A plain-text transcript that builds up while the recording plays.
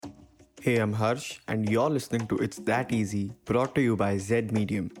Hey, I'm Harsh, and you're listening to It's That Easy, brought to you by Z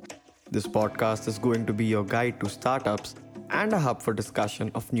Medium. This podcast is going to be your guide to startups and a hub for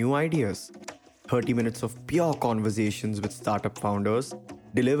discussion of new ideas. 30 minutes of pure conversations with startup founders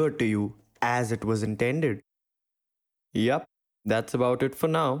delivered to you as it was intended. Yup, that's about it for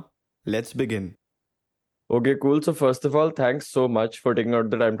now. Let's begin. Okay, cool. So, first of all, thanks so much for taking out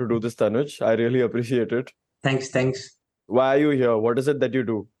the time to do this, Tanuj. I really appreciate it. Thanks. Why are you here? What is it that you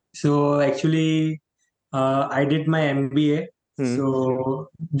do? So actually, I did my MBA. Hmm. So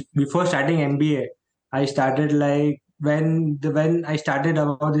before starting MBA, I started like when I started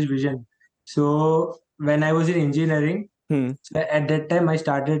about this vision. So when I was in engineering, Hmm. so at that time I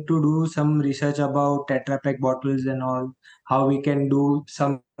started to do some research about Tetra Pak bottles and all, how we can do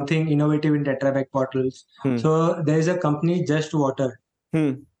something innovative in Tetra Pak bottles. Hmm. So there is a company Just Water.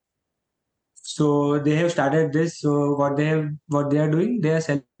 Hmm. So they have started this. So what they are doing, they are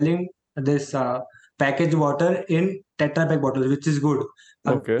selling this packaged water in Tetra Pak bottles, which is good.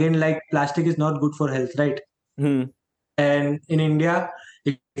 Okay. Again, like plastic is not good for health, right? Hmm. And in India,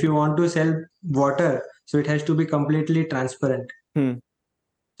 if you want to sell water, so it has to be completely transparent. Hmm.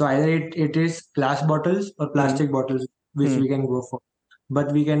 So either it is glass bottles or Hmm. plastic bottles, which Hmm. we can go for,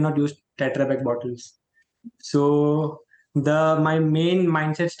 but we cannot use Tetra Pak bottles. So the my main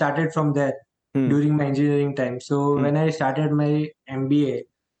mindset started from there Hmm. during my engineering time. So Hmm. when I started my MBA,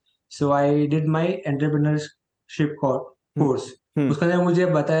 so I did my entrepreneurship Hmm. course. Hmm. उसके अंदर मुझे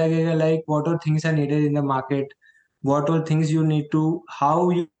बताया गया like what all things are needed in the market, what all things you need to, how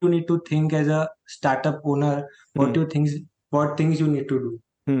you need to think as a startup owner, Hmm. what things you need to do.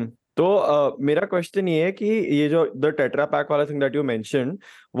 Hmm. तो मेरा question ये है कि ये जो the Tetra Pak वाला thing that you mention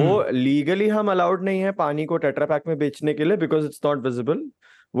वो Hmm. Legally हम अलाउड नहीं है पानी को टेट्रा पैक में बेचने के लिए बिकॉज इट्स नॉट विजिबल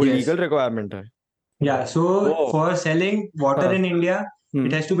वो Yes. लीगल रिक्वायरमेंट है Yeah, so oh for selling water हाँ in India, it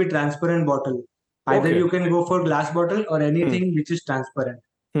hmm has to be transparent bottle. Either okay you can go for glass bottle or hmm anything which is transparent.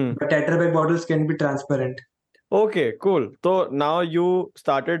 Hmm But Tetra Pak bottles can be transparent. Okay cool तो now you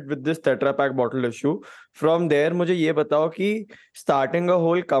started with this Tetra Pak bottle issue from there मुझे ये बताओ कि starting a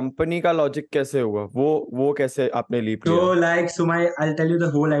whole company का logic कैसे हुआ वो कैसे आपने लीप लिया I'll tell you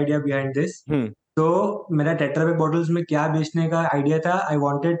the whole idea behind this. हम्म तो मेरा Tetra Pak bottles में क्या बेचने का idea था? I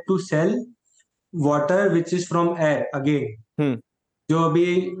wanted to sell water which is from air again. हम्म जो अभी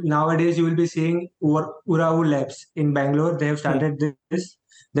nowadays you will be seeing Uravu Labs in Bangalore. They have hmm started this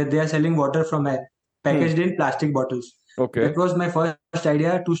that they are selling water from air hmm packaged in plastic bottles. Okay That was my first idea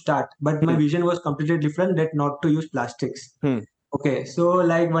to start, but my hmm vision was completely different. That not to use plastics. Hmm Okay, so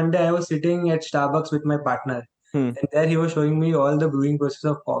like one day I was sitting at Starbucks with my partner, hmm and there he was showing me all the brewing process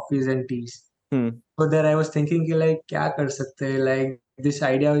of coffees and teas. Hmm So there I was thinking कि like क्या कर सकते हैं, like this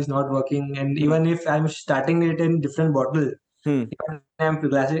idea is not working, and hmm even if I'm starting it in different bottle, hmm even I'm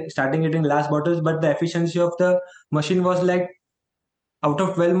starting it in glass bottles, but the efficiency of the machine was like out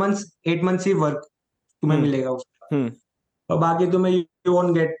of 12 months, 8 months he work तुम्हें हम्म मिलेगा उसका, हम्म और बाकी तुम्हें you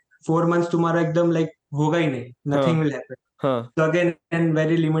won't get 4 months तुम्हारा एकदम like होगा ही नहीं, हाँ nothing will happen. हाँ So again, and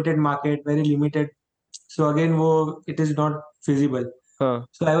very limited market, very limited. So again, वो it is not feasible. हाँ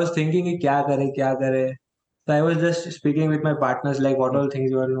So I was thinking कि क्या करे. So I was just speaking with my partners like what hmm all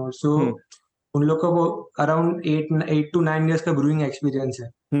things you all know. So हम्म उन लोग को वो around 8 to 9 years का brewing experience है.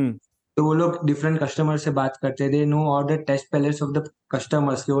 हम्म तो वो लोग different customers से बात करते हैं. They know all the test palates of the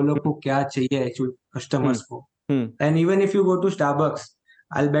customers कि वो लोग को क्या चाहिए actual हम्म customers को. हम्म And even if you go to Starbucks,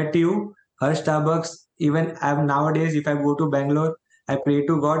 I'll bet you her Starbucks, even I'm nowadays, if I go to Bangalore, I pray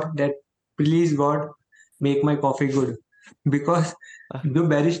to God that please God make my coffee good. Because जो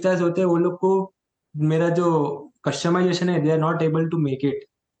baristas होते हैं वो लोग को मेरा जो customization है they are not able to make it.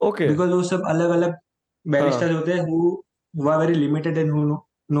 Okay Because वो सब अलग अलग हाँ baristas होते हैं who are very limited and who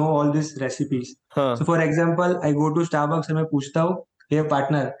know all these recipes. So हाँ for example, I go to Starbucks and मैं पूछता हूँ, hey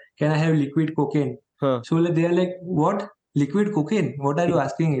partner, can I have liquid cocaine? हाँ So they are like, what? Liquid cocaine? What are you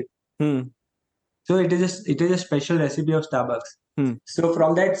asking it? Hmm So it is a special recipe of Starbucks. Hmm So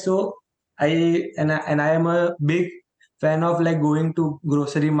from that, so I am a big fan of like going to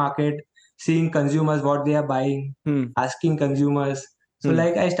grocery market, seeing consumers what they are buying, hmm asking consumers. So hmm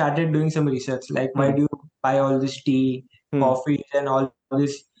like I started doing some research, like why hmm do you buy all this tea, hmm coffee, and all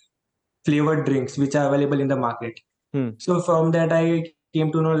these flavored drinks which are available in the market? Hmm So from that I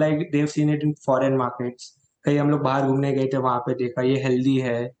came to know like they've seen it in foreign markets. कहीं हम लोग बाहर घूमने गए थे वहां पे देखा ये healthy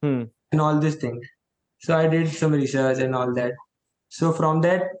है हम्म and all these things. So I did some research and all that. So from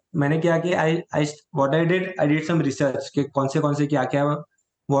that मैंने क्या किया I what I did some research कि कौन से क्या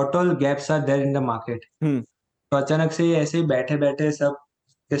what all gaps are there in the market. हम्म तो अचानक से ऐसे ही बैठे बैठे सब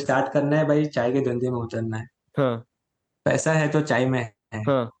स्टार्ट करना है भाई चाय के धंधे में उतरना है. हाँ पैसा है तो चाय में है.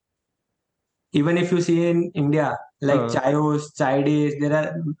 हाँ even if you see in India, like हाँ Chayos, Chai Days, there are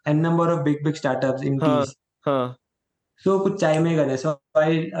n number of big startups in हाँ teas. हाँ So कुछ चाय में करे. So I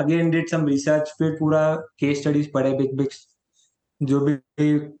again did some research, फिर पूरा केस स्टडीज पढ़े बिग जो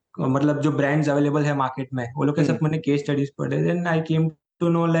भी मतलब जो ब्रांड्स अवेलेबल है मार्केट में, वो लोग के सब मैंने केस स्टडीज पढ़े. Then I came to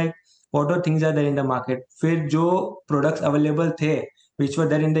know like what are things are there in the market. फिर जो प्रोडक्ट्स अवेलेबल थे which were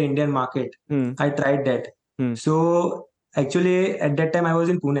there in the Indian market, hmm I tried that. Hmm so actually at that time I was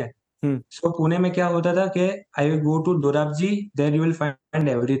in Pune. Hmm so Pune में क्या होता था कि I will go to Dorabjee, there you will find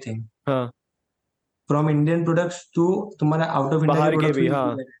everything हाँ from Indian products to तुम्हारा out of India के बाहर के प्रोडक्ट्स भी, भी हाँ.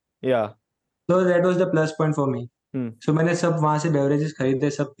 मिलेंगे. या. तो that was the plus point for me. Hmm so मैंने सब वहां से बेवरेजेस खरीदे,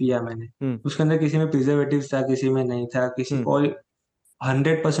 सब पिया मैंने. हम्म उसके अंदर किसी में प्रिजर्वेटिव था, किसी में नहीं था, किसी हम्म और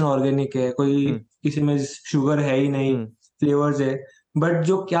 100% ऑर्गेनिक है, कोई हम्म किसी में शुगर है ही नहीं, हम्म फ्लेवर्स है. बट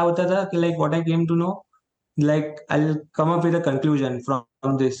जो क्या होता था कि like what I came to know, like I'll come up with a conclusion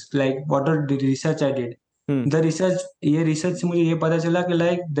from this, like what are the research I did. Hmm The research, ये research से मुझे ये पता चला कि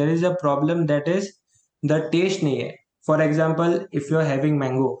like there is a problem that is the taste नहीं है. For example, if you are having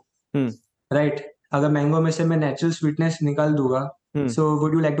mango, hmm right? अगर मैंगो में से मैं नेचुरल स्वीटनेस निकाल दूंगा, hmm so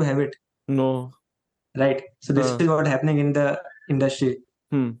would you like to have it, no. right? So this हाँ. is what happening in the industry.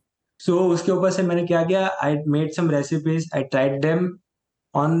 Hmm So उसके ऊपर से मैंने क्या किया, I made some recipes, I tried them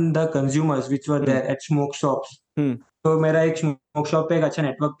on the consumers which were hmm there at smoke shops. हम्म तो मेरा एक स्मोक शॉप पे एक अच्छा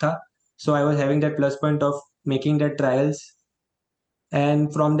नेटवर्क था. So I was having that plus point of making that trials, and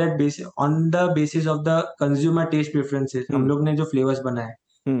from that basis, on the basis of the consumer taste preferences, हम hmm लोग ने जो फ्लेवर्स बनाए,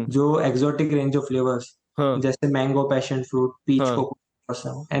 हम्म जो एक्सोटिक रेंज ऑफ फ्लेवर्स, हाँ जैसे मैंगो, पैशन फ्रूट, पीच, हाँ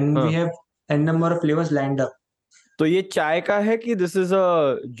coco, and we हाँ. Have an number of flavours lined up. तो ये चाय का है कि this is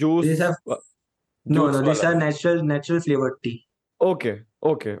a juice? This are no juice no this वाला. Are natural flavoured tea. Okay,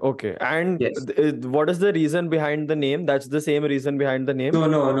 okay, okay. And Yes. what is the reason behind the name? That's the same reason behind the name?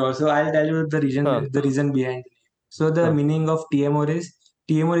 No. So I'll tell you Huh, the reason behind it. So the huh. meaning of Teamoure is,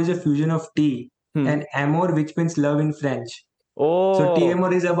 Teamoure is a fusion of tea Hmm. and amour, which means love in French. So Oh.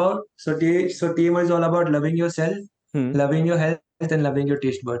 Teamoure is about, so Teamoure is all about loving yourself, Hmm. loving your health, and loving your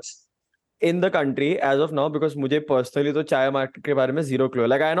taste buds. In the country as of now, because मुझे personally तो चाय market के बारे में zero clue.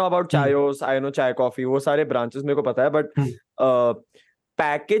 Like I know about Hmm. Chaayos, I know chai coffee, वो सारे branches मेरे को पता है, but Hmm.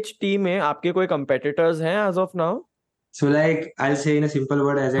 पैकेज टी में आपके कोई competitors हैं as of now? So like I'll say in a simple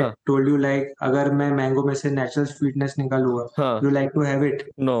word, as I हाँ told you, like अगर मैं मैंगो में से नेचुरल स्वीटनेस निकालूंगा, हाँ. you like to have it.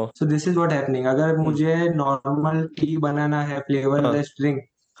 No. So this is what happening. अगर Hmm. मुझे normal tea बनाना है, हाँ फ्लेवरलेस ड्रिंक,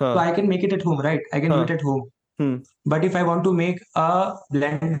 so हाँ I can make it at home, right? I can do हाँ. it at home. Hmm. But if I want to make a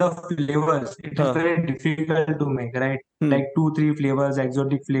blend of flavors, it is हाँ. very difficult to make, right? Hmm. Like two, three flavors,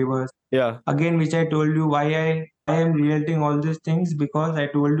 exotic flavors. Yeah. Again, which I told you why I am relating all these things, because I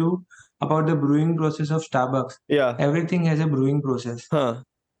told you about the brewing process of Starbucks. Yeah. Everything has a brewing process. हाँ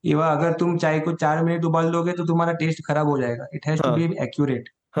even अगर तुम चाय को 4 minute उबाल दोगे तो तुम्हारा test खराब हो जाएगा. इट हैज टू हाँ बी एक्यूरेट,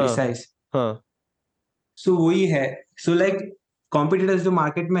 हाँ प्रिसाइज. हाँ सो वही है. सो लाइक कॉम्पिटिटर्स जो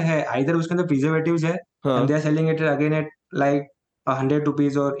मार्केट में है, आइदर उसके अंदर प्रिजर्वेटिव्स है एंड हाँ they are selling it again at like 100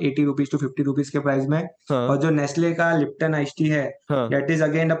 rupees और 80 रुपीज to 50 रुपीज के प्राइस में. हाँ और जो नेस्ले का लिप्टन आइस टी है, हाँ that is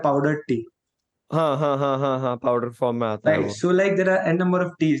again a powder tea, हाँ हाँ हाँ हाँ हाँ. पाउडर फॉर्म में आता है राइट? वो. So like there are an number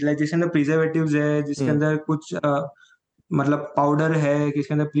of teas, like जिसके अंदर प्रिजर्वेटिव्स है, जिसके हम्म. अंदर कुछ मतलब पाउडर है,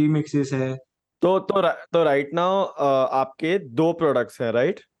 किसके अंदर प्री मिक्सेस है. तो राइट नाउ आपके दो प्रोडक्ट्स हैं,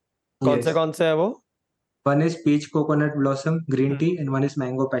 राइट? यस. कौन से हैं वो? One is peach coconut blossom green hmm. Tea and one is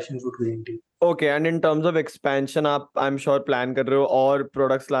mango passion fruit green tea. Okay. And in terms of expansion आप आई एम श्योर प्लान कर रहे हो और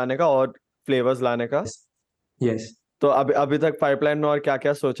प्रोडक्ट्स लाने का और फ्लेवर्स लाने का. यस. तो अभी अभी तक पाइपलाइन में और क्या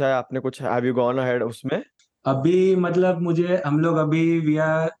क्या सोचा है आपने? कुछ हैव यू गॉन अहेड उसमें? अभी मतलब मुझे हम लोग अभी we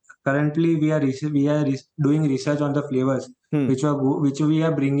are currently we are doing research on the flavors hmm. which we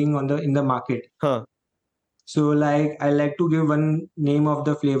are bringing on the in the market. हाँ. So like I like to give one name of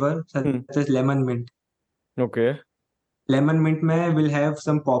the flavor hmm. such as lemon mint. Okay. Lemon mint में will have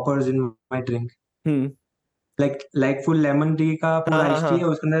some poppers in my drink. Hmm. like full lemon tea का हाँ पूरा हाँ ice tea है,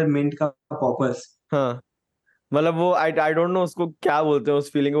 हाँ उसके अंदर mint का poppers. हाँ. मतलब वो आई डोंट नो उसको क्या बोलते हैं,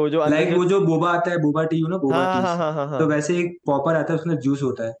 उस फीलिंग को, वो जो अंदर लाइक जो. वो जो बोबा आता है, boba tea, you know Boba हाँ हाँ टीज. हाँ हाँ तो हाँ वैसे एक पॉपर आता है, उसके अंदर जूस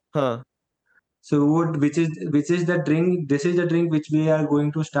होता है. हाँ. So would which is the drink? This is the drink which we are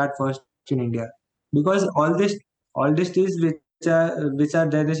going to start first in India, because all this is which are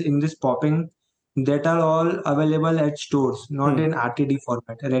there is in this popping, that are all available at stores, not hmm in RTD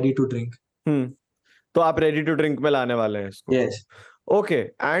format, ready to drink. हम्म. तो आप ready to drink में लाने वाले हैं इसको? Yes. Okay.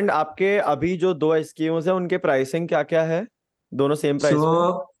 And आपके अभी जो दो एसक्यूज हैं उनके प्राइसिंग क्या क्या है? दोनों सेम प्राइस पे?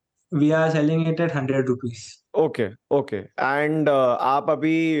 So we are selling it at 100 rupees. Okay okay and आप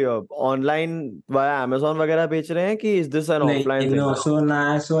अभी ऑनलाइन वाया अमेजोन वगैरह बेच रहे हैं कि is this an offline No,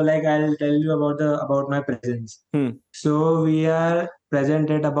 thing? so like I'll tell you about my presence. Hmm. So we are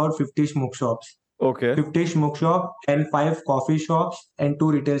present at about 50 smoke shops, okay 50 smoke shop and 5 coffee shops and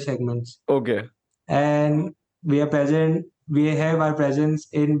 2 retail segments. Okay. And we have our presence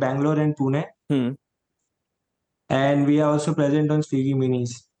in Bangalore and Pune, hmm and we are also present on Swiggy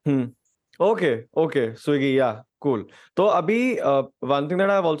Minis. Hmm. Okay okay. Swiggy, या cool. तो अभी one thing that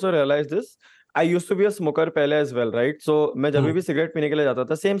I have also realised this, I used to be a smoker पहले as well, right? सो मैं जब Hmm. भी cigarette पीने के लिए जाता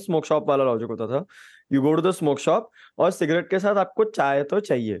था, सेम स्मोक शॉप वाला लॉजिक होता था. You go to the smoke shop और सिगरेट के साथ आपको चाय तो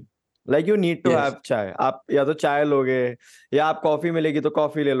चाहिए. Like you need to Yes. Have चाय. आप या तो चाय लोगे या आप कॉफी मिलेगी तो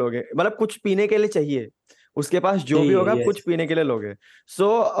कॉफी ले लोगे, मतलब कुछ पीने के लिए चाहिए. उसके पास जो भी होगा आप Yes. कुछ पीने के लिए लोगे. सो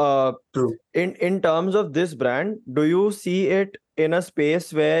True. in terms of this brand, do you see it in a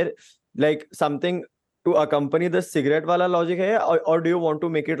space where like something to accompany the cigarette wala logic है, or do you want to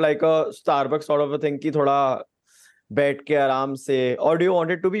make it like a Starbucks sort of a thing कि थोड़ा बैठ के आराम से, or do you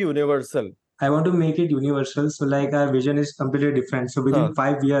want it to be universal? I want to make it universal. So like our vision is completely different. So within हाँ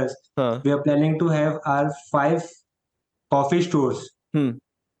 5 years, हाँ. we are planning to have our 5 coffee stores hmm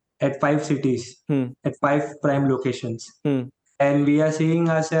at 5 cities, hmm at 5 prime locations. Hmm And we are seeing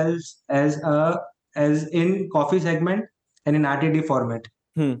ourselves as in coffee segment and in RTD format.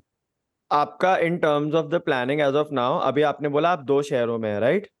 हम्म. आपका in terms of the planning as of now, अभी आपने बोला आप 2 शहरों में है,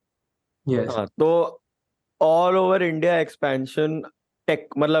 right? Yes. हाँ. तो all over India expansion take,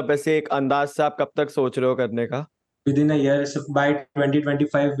 मतलब ऐसे एक अंदाज से आप कब तक सोच रहे हो करने का? Within a year, so by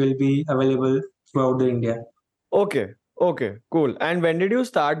 2025 will be available throughout the India. Okay okay cool. And when did you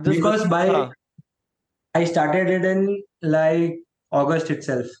start this? Because हाँ. I started it in like August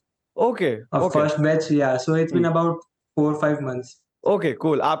itself. Okay Of okay. first batch, yeah. So it's been about 4 or 5 months. Okay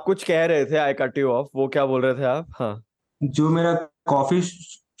cool. आप कुछ कह रहे थे, I cut you of. वो क्या बोल रहे थे आप? हाँ जो मेरा कॉफी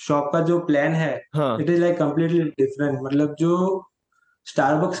शॉप का जो प्लान है, हाँ it is like completely different. मतलब जो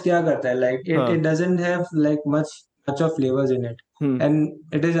स्टारबक्स क्या करता है, लाइक इट हाँ. It doesn't have like much of flavours in it, hmm.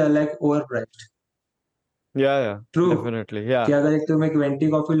 And it is like over priced. या ट्रू. डेफिनेटली या. कि अगर एक तुम एक 20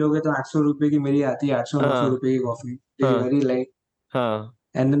 कॉफी लोगे तो 800 रुपए की मेरी आती है, 800-900 हाँ रुपए की कॉफी. इट इज हाँ वेरी लाइक, हाँ.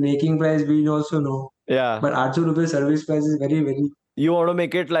 And the making price we also no, या. बट 800 रुपए service price is very very. You want to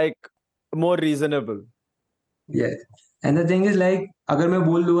make it like more reasonable. Yes. And the thing is like, अगर मैं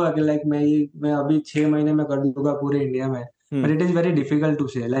बोल दूंगा कि like मैं अभी 6 महीने में कर दूंगा पूरे इंडिया में, but it is very difficult to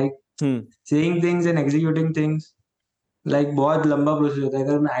से. Like hmm saying things and executing things, like बहुत लंबा प्रोसेस होता है.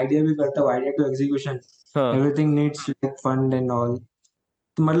 अगर मैं आइडिया भी करता हूँ, आइडिया टू एग्जीक्यूशन, हाँ everything needs like fund and all.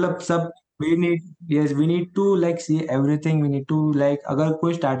 तो मतलब सब, we need, yes we need to like see everything. We need to like, अगर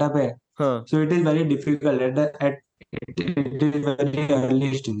कोई स्टार्टअप है, हाँ. So it is very difficult at it is very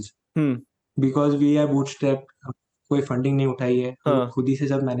early stage, hmm. Because we are bootstrap. कोई funding नहीं उठाई है, हम लोग हाँ खुद ही से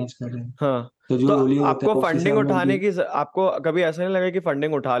सब मैनेज कर रहे हैं. हाँ. तो तो जो रोलिंग होता आपको है उसी से फंडिंग हम लोग उठाने की, आपको कभी ऐसा नहीं लगा कि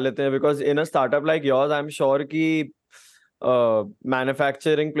फंडिंग उठा लेते हैं? Because in a startup like yours I am sure कि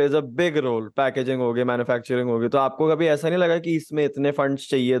manufacturing plays a big role. Packaging होगी, मैन्युफैक्चरिंग होगी, तो आपको कभी ऐसा नहीं लगा कि इसमें इतने फंड्स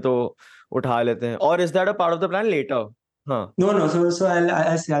चाहिए तो उठा लेते हैं? और is that a part of the plan letter? हाँ No, so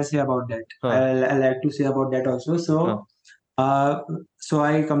I'll say about that. हाँ I'll like to say about that also. हाँ. So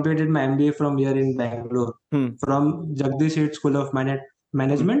I completed my MBA from here in Bangalore, hmm from Jagdish School of hmm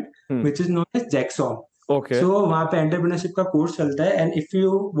Management, hmm. which is known as JAXOM. Okay. So वहाँ पे entrepreneurship का course चलता है, and if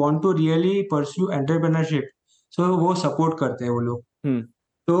you want to really pursue entrepreneurship, सो वो support करते हैं वो लोग. हम्म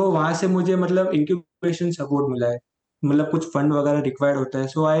तो वहां से मुझे मतलब इंक्यूबेशन सपोर्ट मिला है. मतलब कुछ फंड वगैरह रिक्वायर्ड होता है,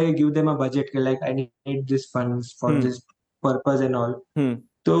 so I give them a budget के like I need this funds for hmm this purpose and all. हम्म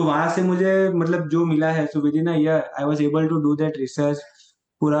तो वहां से मुझे मतलब जो मिला है, so with in a year I was able to do that research.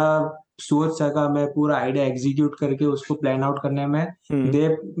 पूरा सोच सका मैं, पूरा आइडिया एग्जीक्यूट करके उसको प्लान आउट करने में हम्म दे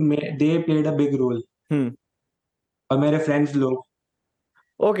they played a big role. हम्म. और मेरे फ्रेंड्स लोग.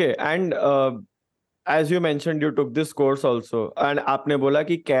 Okay. And as you mentioned you took this course also, and आपने बोला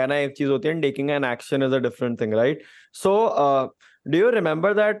कि कहना एक चीज होती है and taking an action is a different thing, right? So do you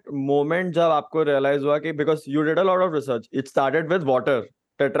remember that moment जब आपको realize हुआ कि, because you did a lot of research, it started with water,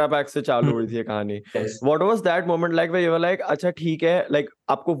 tetra pack से चालू हुई थी ये कहानी. Yes. What was that moment like where you were like अच्छा ठीक है, like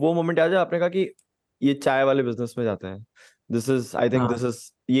आपको वो moment याद है आपने कहा कि ये चाय वाले बिजनेस में जाते हैं, this is I think हाँ. this is,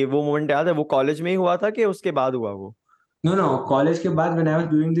 ये वो moment याद है? वो कॉलेज में ही हुआ था कि उसके बाद हुआ वो? नो कॉलेज के बाद when I was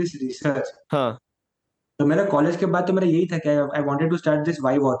doing this research, हाँ तो मेरा कॉलेज के बाद तो मेरा यही था कि आई wanted to start this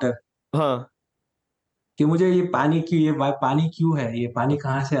Y water. हाँ कि मुझे ये पानी क्यों, पानी क्यों है, ये पानी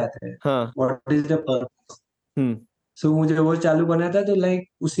कहाँ से आता है, हाँ. What is the purpose. हम्म सो मुझे वो चालू करना था. तो लाइक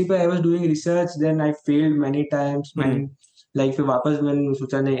उसी पे I was doing research, then I failed many times. Hmm like फिर वापस मैंने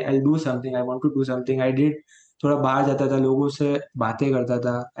सोचा नहीं, I do something, I want to do something, I did. थोड़ा बाहर जाता था, लोगों से बातें करता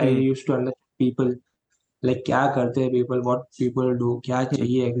था, I hmm used to understand people, like क्या करते हैं पीपल, व्हाट पीपल डू, क्या हम्म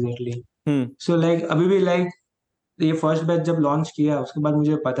चाहिए एग्जैक्टली। हम्म सो लाइक अभी भी लाइक ये फर्स्ट बैच जब लॉन्च किया उसके बाद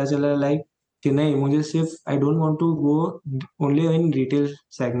मुझे पता चला लाइक कि नहीं, मुझे सिर्फ I don't want to go only in retail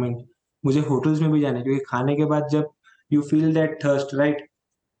segment, मुझे होटल्स में भी जाना है, क्योंकि खाने के बाद जब you feel that thirst, right.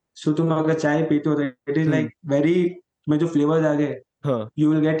 So तुम अगर चाय पीते हो तो it is hmm like very, में जो फ्लेवर्स आ गए, हाँ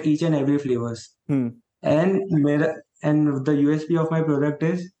you will get each and every flavours. Hmm and मेरा and the USP of my product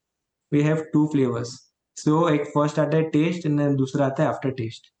is we have two flavours. So एक फर्स्ट आता है टेस्ट एंड दूसरा आता है after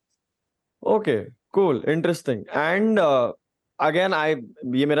taste. Okay cool interesting and again I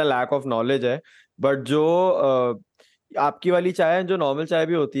ये मेरा lack of knowledge है बट जो आपकी वाली चाय है जो नॉर्मल चाय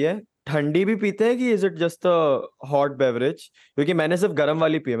भी होती है ठंडी भी पीते हैं कि is it just hot beverage क्योंकि मैंने सिर्फ गर्म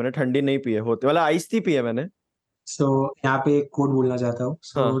वाली पी है मैंने ठंडी नहीं पी है होती वाला आइस टी पी है मैंने सो यहाँ पे एक कोड बोलना चाहता हूँ,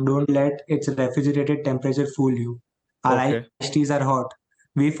 सो हाँ don't let it's refrigerated temperature fool you, are okay ice teas are hot,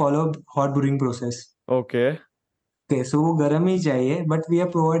 we follow hot brewing process. Okay okay, so वो गर्म ही चाहिए but we are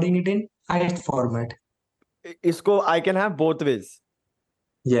providing it in iced format. इसको I can have both ways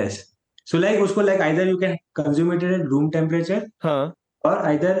yes, so like उसको like either you can consume it at room temperature, हाँ और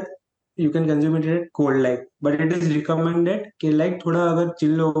either you can consume it at cold, like but it is recommended कि like थोड़ा अगर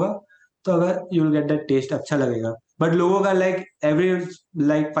chill होगा तो अगर you will get that taste अच्छा लगेगा। बट लोगों का like every,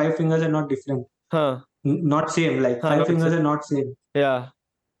 like five fingers are not different, हाँ नॉट सेम, लाइक हाँ फाइव नोट से फिंगर्स आर नॉट सेम। या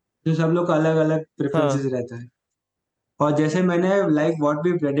तो सब लोग का अलग अलग हाँ प्रेफरेंसेस रहता है। और जैसे मैंने like what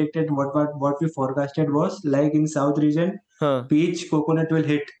we predicted, what we forecasted was like in south region हाँ peach coconut will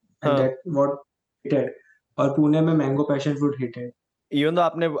hit, and हाँ दैट व्हाट हिटेड, और पुणे में mango passion fruit hitted. Even तो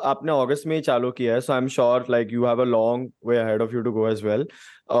आपने आपने अगस्त में ही चालू किया है so I am sure like you have a long way ahead of you to go as well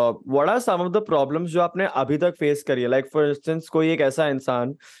what are some of the problems जो आपने अभी तक फेस करी है लाइक फॉर इंस्टेंस कोई एक ऐसा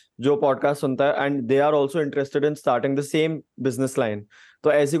इंसान जो पॉडकास्ट सुनता है and they are also interested in starting the same business line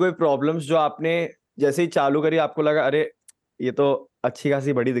तो ऐसी कोई प्रॉब्लम्स जो आपने जैसे ही चालू करी आपको लगा अरे ये तो अच्छी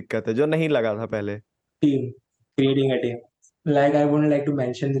खासी बड़ी दिक्कत है जो नहीं लगा था पहले Team, creating a team. Like I wouldn't like to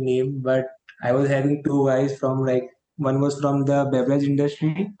mention the name, but I was having two guys from like, one was from the beverage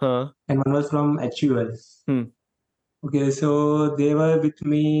industry हाँ and one was from HUL. Hmm Okay, so they were with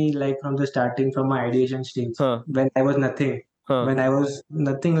me like from the starting, from my ideation stage, हाँ when I was nothing. हाँ When I was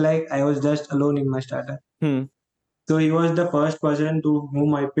nothing, like I was just alone in my startup. Hmm So he was the first person to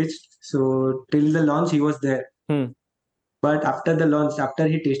whom I pitched. So till the launch, he was there. Hmm But after the launch, after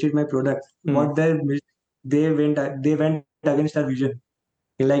he tasted my product, hmm what they went against our vision.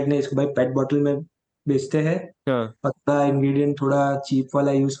 कि like नहीं, इसको भाई पेट bottle में बेचते हैं, हाँ पतला ingredient थोड़ा चीप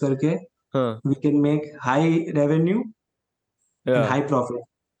वाला यूज करके हाँ we can make high revenue या एंड हाई प्रॉफिट।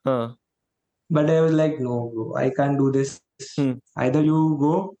 हाँ but I was like no bro, I can't do this, hmm either you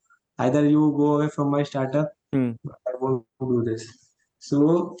go either you go away from my startup, hmm but I won't do this. So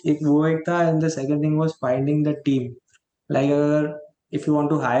एक वो एक था, and the second thing was finding the team. Like अगर if you want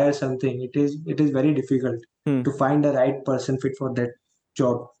to hire something, it is very difficult hmm to find the right person fit for that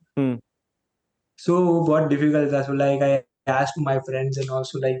job. Hmm So वो बहुत difficult था. So like I asked my friends and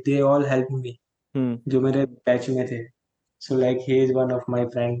also like they all helped me, हम्म जो मेरे batch में थे. So like he is one of my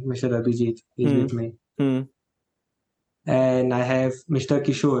friend, Mr. Abhijit. He is hmm with me. Hmm And I have Mr.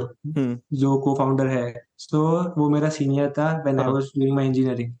 Kishore, हम्म जो co-founder है. So वो मेरा senior था when I हाँ was doing my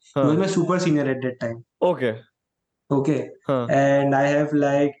engineering. He was हाँ my super senior at that time. Okay Okay. हाँ And I have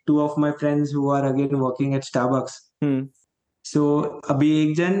like two of my friends who are again working at Starbucks. Hmm So अभी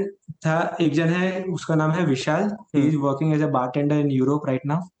एक जन है, उसका नाम है Vishal. He hmm is working as a bartender in Europe right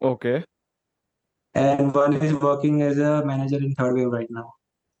now. Okay And one is working as a manager in Third Wave right now.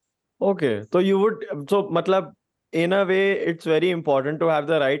 Okay तो you would so मतलब in a way it's very important to have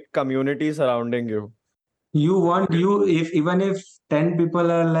the right community surrounding you You want you if even if 10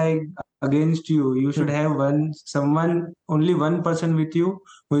 people are like against you, you should hmm have only one person with you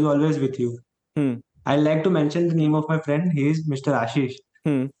who is always with you. Hmm I like to mention the name of my friend. He is Mr. Ashish.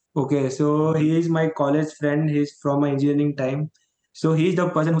 Hmm Okay, so he is my college friend. He's from my engineering time. So he's the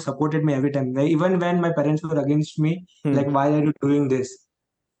person who supported me every time. Like, even when my parents were against me, hmm like, why are you doing this?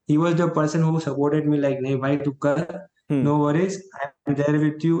 He was the person who supported me, like, nahi bhai tu kar, hmm no worries. I'm there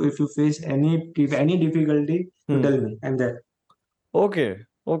with you. If any difficulty, you hmm tell me. I'm there. Okay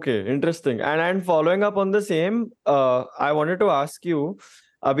okay interesting and following up on the same I wanted to ask you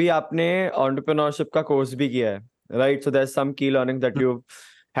अभी आपने entrepreneurship का course भी किया है right so there is some key learning that you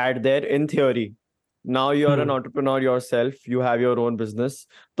had there in theory now you are an Hmm. Entrepreneur yourself you have your own business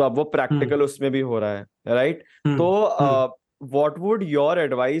तो अब वो Hmm. Practical उसमें भी हो रहा है राइट Hmm. तो Hmm. what would your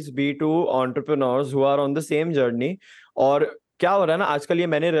advice be to entrepreneurs who are on the same journey? और क्या हो रहा है ना आजकल, ये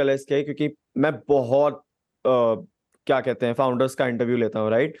मैंने रियलाइज किया है क्योंकि मैं बहुत क्या कहते हैं फाउंडर्स का इंटरव्यू लेता हूँ,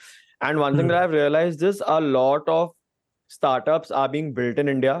 right? And one thing that I have realised this, a lot of startups are being built in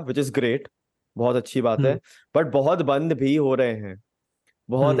India, which is great, बहुत अच्छी बात है, बट बहुत बंद भी हो रहे हैं,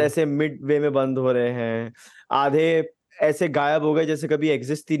 बहुत ऐसे मिड वे में बंद हो रहे हैं, आधे ऐसे गायब हो गए जैसे कभी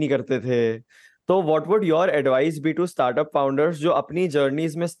एग्जिस्ट ही नहीं करते थे। तो what would your advice be to startup founders जो अपनी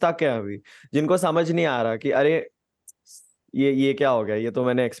जर्नीज में स्टक है अभी, जिनको समझ नहीं आ रहा कि अरे ये क्या हो गया, ये तो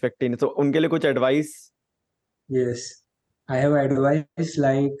मैंने एक्सपेक्ट ही नहीं, तो उनके लिए कुछ advice? Yes, I have advice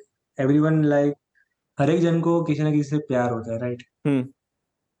like everyone, like हर एक जन को किसी ना किसी से प्यार होता है, राइट?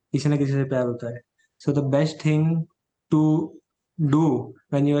 किसी ना किसी से प्यार होता है। So the best thing to do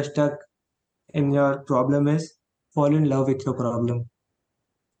when you are stuck in your problem is fall in love with your problem.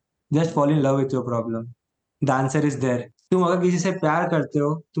 Just fall in love with your problem. The answer is there. तुम अगर किसी से प्यार करते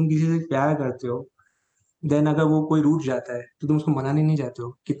हो, तुम किसी से प्यार करते हो, देन अगर वो कोई रूठ जाता है तो तुम उसको मनाने नहीं जाते हो,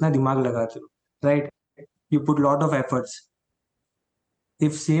 कितना दिमाग लगाते हो, right? You put lot of efforts.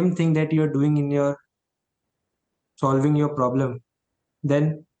 If same thing that you are doing in your solving your problem, then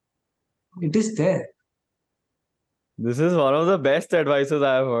it is there. This is one of the best advices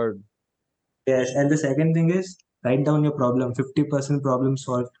I have heard. Yes, and the second thing is write down your problem. 50% problem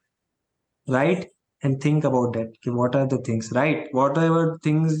solved. Write and think about that. Okay, what are the things? Right? Whatever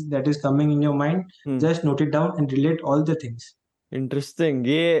things that is coming in your mind, just note it down and relate all the things. Interesting.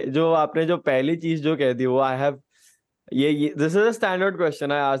 ये जो आपने जो पहली चीज जो कह दी वो आई हैव, ये this is a standard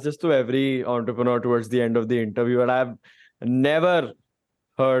question, I ask this to every entrepreneur towards the end of the interview, and I have never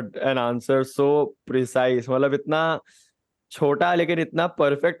heard an answer so precise. मतलब इतना छोटा लेकिन इतना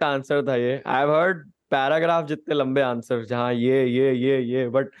परफेक्ट आंसर था ये। आई हैव हर्ड पैराग्राफ जितने लंबे answer जहाँ ये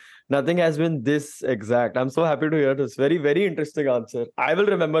but nothing has been this exact. I'm so happy to hear this. Very very interesting answer. I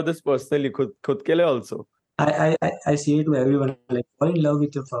will remember this personally खुद के लिए also. I say to everyone, like, fall in love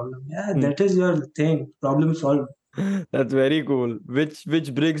with your problem. Yeah, that is your thing. Problem solved. That's very cool.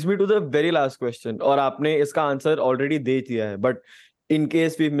 Which brings me to the very last question. और आपने इसका answer already दे दिया है, but in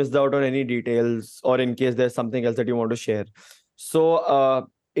case we've missed out on any details or in case there's something else that you want to share. So,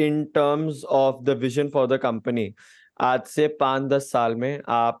 in terms of the vision for the company, आज से 5-10 साल में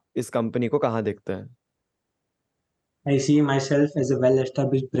आप इस company को कहाँ देखते हैं? I see myself as a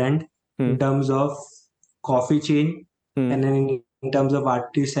well-established brand in terms of coffee chain and then in terms of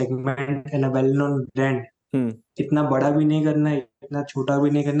artist segment and a well-known brand. इतना बड़ा भी नहीं करना है, इतना छोटा भी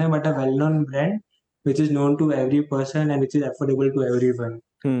नहीं करना है, but a well-known brand which is known to every person and which is affordable to everyone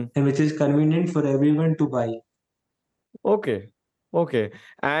and which is convenient for everyone to buy. Okay.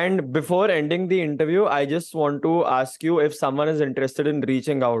 And before ending the interview, I just want to ask you if someone is interested in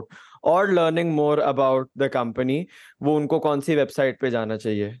reaching out or learning more about the company, वो उनको कौन सी website पे जाना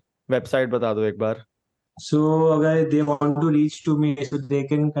चाहिए? Website बता दो एक बार. So अगर they want to reach to me, so they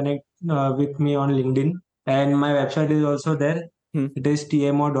can connect with me on LinkedIn and my website is also there. It is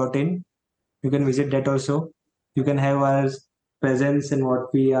teamoure.in. You can visit that also. You can have our presence and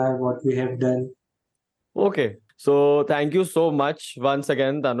what we are, what we have done. Okay. So thank you so much once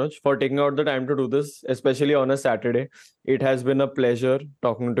again, Tanuj, for taking out the time to do this, especially on a Saturday. It has been a pleasure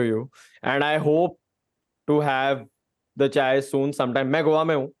talking to you. And I hope to have the chai soon sometime. मैं गोवा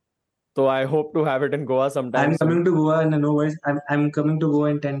में हूँ, so I hope to have it in Goa sometime I'm soon. coming to Goa in no worries. I'm coming to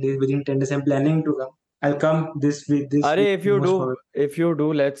Goa in 10 days. Within 10 days, I'm planning to come. I'll come this week. Arey, if you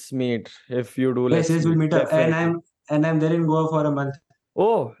do, let's meet. If you do, let's yes, we'll meet up. Definitely. And I'm there in Goa for a month.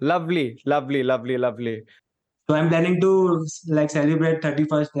 Oh, lovely. So I'm planning to like celebrate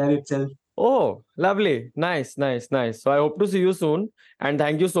 31st there itself. Oh, lovely. Nice. So I hope to see you soon. And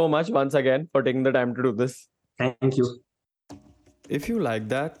thank you so much once again for taking the time to do this. Thank you. If you like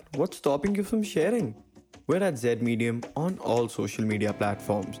that, what's stopping you from sharing? We're at Z Medium on all social media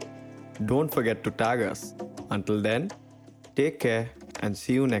platforms. Don't forget to tag us. Until then, take care and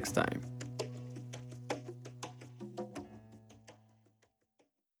see you next time.